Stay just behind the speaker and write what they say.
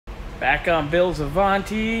Back on Bill's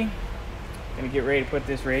Avanti. Gonna get ready to put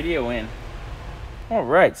this radio in.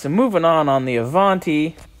 Alright, so moving on the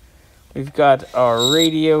Avanti, we've got our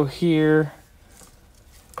radio here,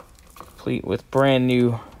 complete with brand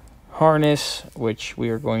new harness, which we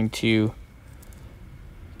are going to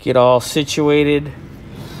get all situated,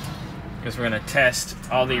 because we're going to test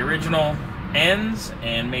all the original ends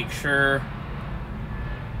and make sure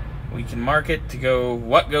we can mark it to go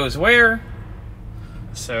what goes where,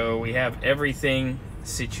 so we have everything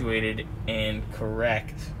situated and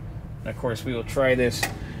correct. And of course we will try this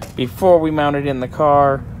before we mount it in the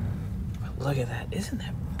car. But look at that, isn't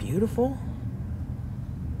that beautiful?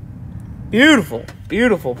 Beautiful,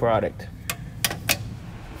 beautiful product.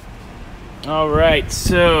 Alright,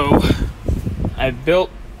 so I've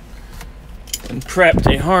built and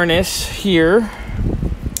prepped a harness here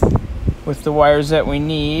with the wires that we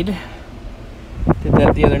need. Did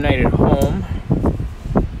that the other night at home.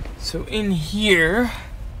 So in here,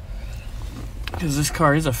 because this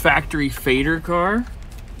car is a factory fader car,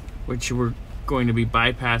 which we're going to be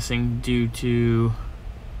bypassing due to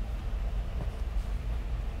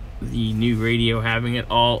the new radio having it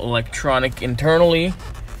all electronic internally.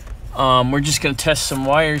 We're just going to test some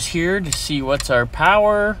wires here to see what's our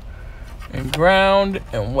power and ground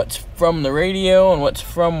and what's from the radio and what's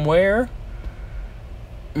from where.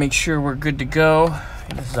 Make sure we're good to go.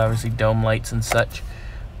 This is obviously dome lights and such.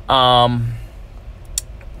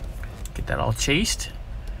 Get that all chased.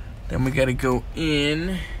 Then we got to go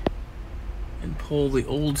in and pull the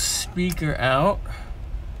old speaker out.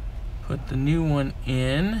 Put the new one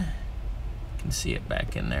in. You can see it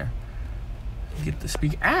back in there. Get the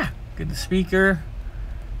speaker. Get the speaker.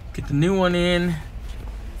 Get the new one in.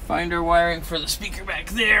 Find our wiring for the speaker back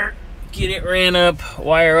there. Get it ran up.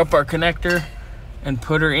 Wire up our connector and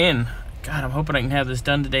put her in. God, I'm hoping I can have this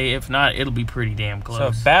done today. If not, it'll be pretty damn close. So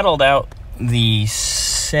I've battled out the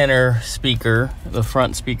center speaker, the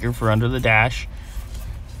front speaker for under the dash.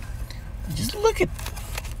 Just look at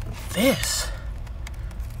this.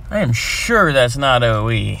 I am sure that's not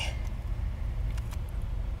OE,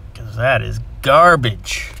 because that is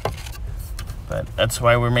garbage. But that's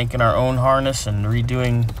why we're making our own harness and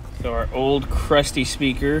redoing. So our old crusty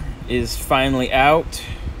speaker is finally out.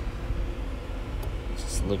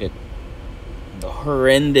 Just look at the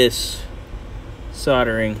horrendous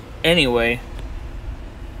soldering. Anyway,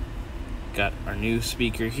 got our new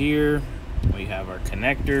speaker here. We have our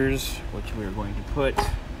connectors, which we're going to put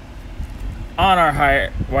on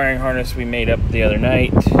our wiring harness we made up the other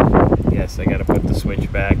night. Yes, I gotta put the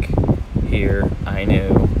switch back here. I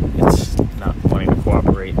know it's not wanting to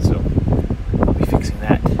cooperate, so I'll be fixing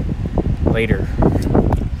that later.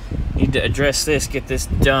 Need to address this, get this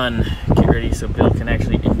done, get ready so Bill can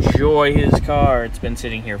actually enjoy his car. It's been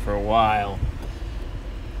sitting here for a while.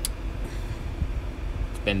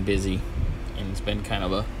 It's been busy, and it's been kind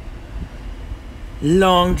of a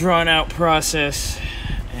long drawn out process,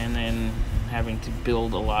 and then having to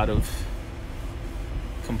build a lot of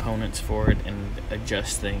components for it and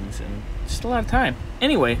adjust things, and just a lot of time.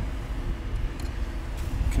 Anyway,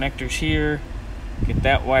 connectors here, get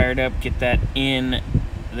that wired up, get that in.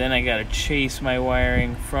 Then I gotta chase my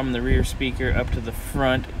wiring from the rear speaker up to the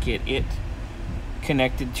front, get it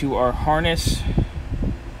connected to our harness,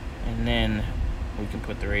 and then we can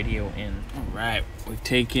put the radio in. Alright, we've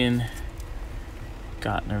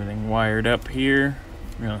gotten everything wired up here.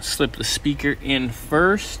 We're gonna slip the speaker in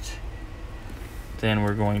first. Then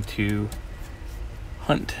we're going to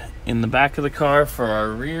hunt in the back of the car for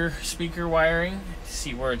our rear speaker wiring to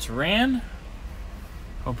see where it's ran.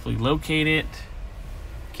 Hopefully locate it.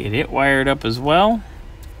 Get it wired up as well.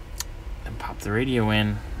 And pop the radio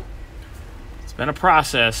in. It's been a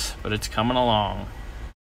process, but it's coming along.